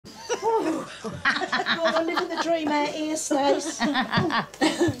I'm living the dream out here, Stace.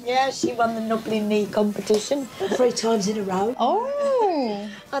 Yeah, she won the knobbly knee competition 3 times in a row. Oh!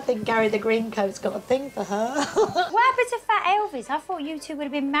 I think Gary the Greencoat's got a thing for her. What happened to Fat Elvis? I thought you two would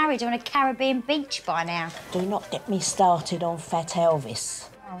have been married on a Caribbean beach by now. Do not get me started on Fat Elvis.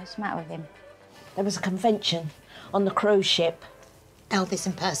 Oh, what's the matter with him? There was a convention on the cruise ship. Elvis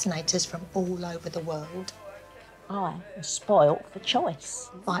impersonators from all over the world. I was spoilt for choice.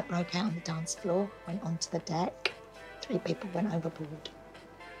 A fight broke out on the dance floor, went onto the deck. 3 people went overboard.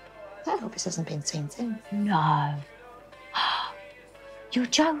 That Elvis hasn't been seen since. No. You're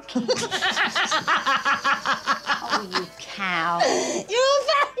joking. Oh, you cow. You're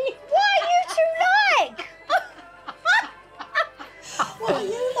very... What are you two like? What are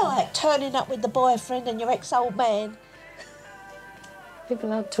you like, turning up with the boyfriend and your ex-old man?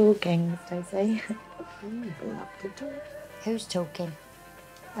 People are talking, Stacey. People love to talk. Who's talking?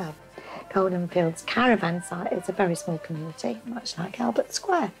 Well, Golden Fields caravan site is a very small community, much like Albert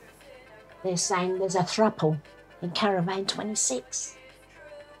Square. They're saying there's a throuple in Caravan 26.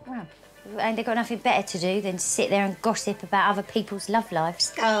 Well, ain't they got nothing better to do than sit there and gossip about other people's love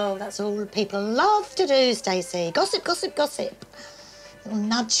lives? Oh, that's all people love to do, Stacey. Gossip, gossip, gossip. Little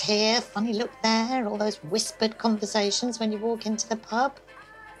nudge here, funny look there, all those whispered conversations when you walk into the pub.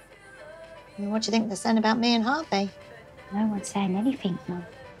 And what do you think they're saying about me and Harvey? No one's saying anything, Mum.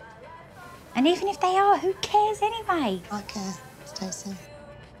 And even if they are, who cares anyway? I care, Stacey.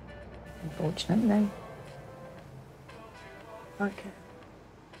 Unfortunately. I care.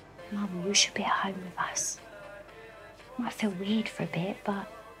 Mum, you should be at home with us. Might feel weird for a bit, but...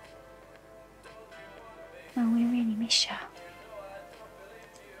 well, we really miss you.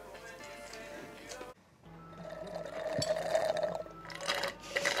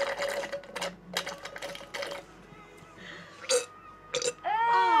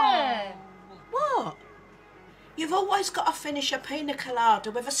 What? You've always got to finish a pina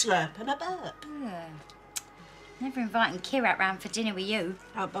colada with a slurp and a burp. Never inviting Kirat round for dinner with you.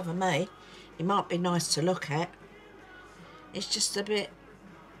 Don't bother me. He might be nice to look at. It's just a bit...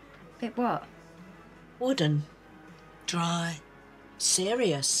 Bit what? wooden, dry,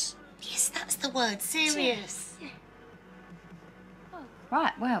 serious. Yes, that's the word, serious. Yeah. Oh,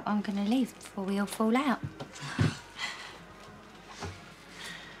 right, well, I'm going to leave before we all fall out.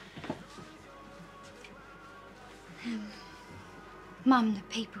 Mum, the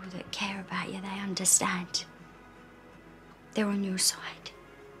people that care about you, they understand. They're on your side.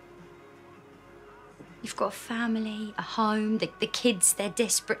 You've got a family, a home, the kids, they're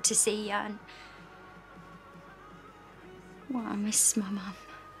desperate to see you. And... well, I miss my mum.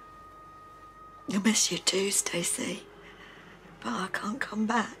 I miss you too, Stacey. But I can't come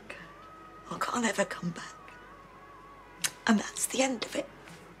back. I can't ever come back. And that's the end of it.